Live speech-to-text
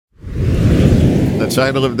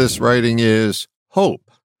title of this writing is Hope,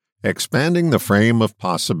 Expanding the Frame of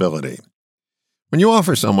Possibility. When you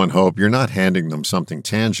offer someone hope, you're not handing them something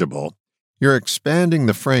tangible. You're expanding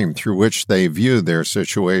the frame through which they view their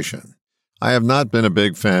situation. I have not been a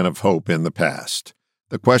big fan of hope in the past.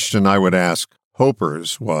 The question I would ask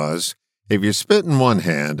hopers was, if you spit in one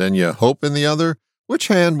hand and you hope in the other, which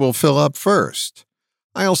hand will fill up first?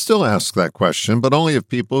 I'll still ask that question, but only of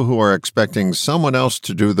people who are expecting someone else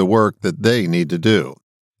to do the work that they need to do.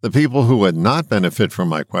 The people who would not benefit from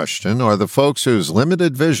my question are the folks whose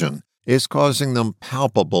limited vision is causing them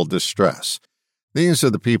palpable distress. These are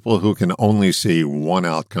the people who can only see one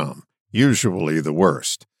outcome, usually the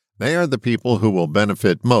worst. They are the people who will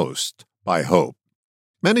benefit most by hope.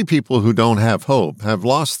 Many people who don't have hope have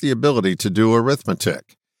lost the ability to do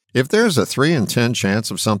arithmetic. If there's a 3 in 10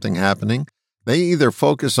 chance of something happening, they either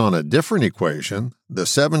focus on a different equation, the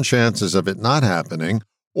 7 chances of it not happening,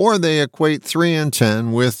 or they equate 3 in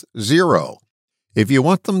 10 with 0. If you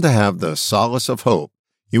want them to have the solace of hope,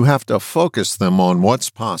 you have to focus them on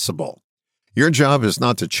what's possible. Your job is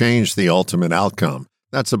not to change the ultimate outcome.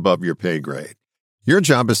 That's above your pay grade. Your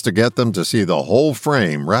job is to get them to see the whole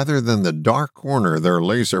frame rather than the dark corner they're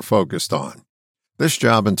laser focused on. This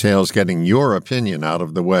job entails getting your opinion out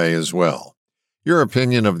of the way as well. Your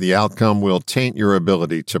opinion of the outcome will taint your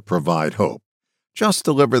ability to provide hope. Just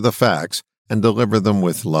deliver the facts and deliver them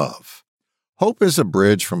with love. Hope is a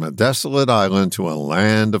bridge from a desolate island to a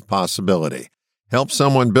land of possibility. Help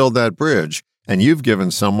someone build that bridge, and you've given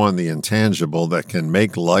someone the intangible that can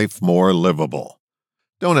make life more livable.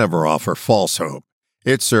 Don't ever offer false hope.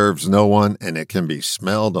 It serves no one, and it can be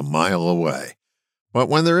smelled a mile away. But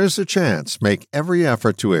when there is a chance, make every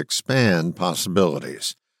effort to expand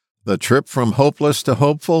possibilities. The trip from hopeless to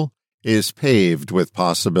hopeful is paved with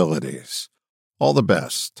possibilities. All the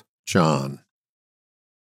best, John.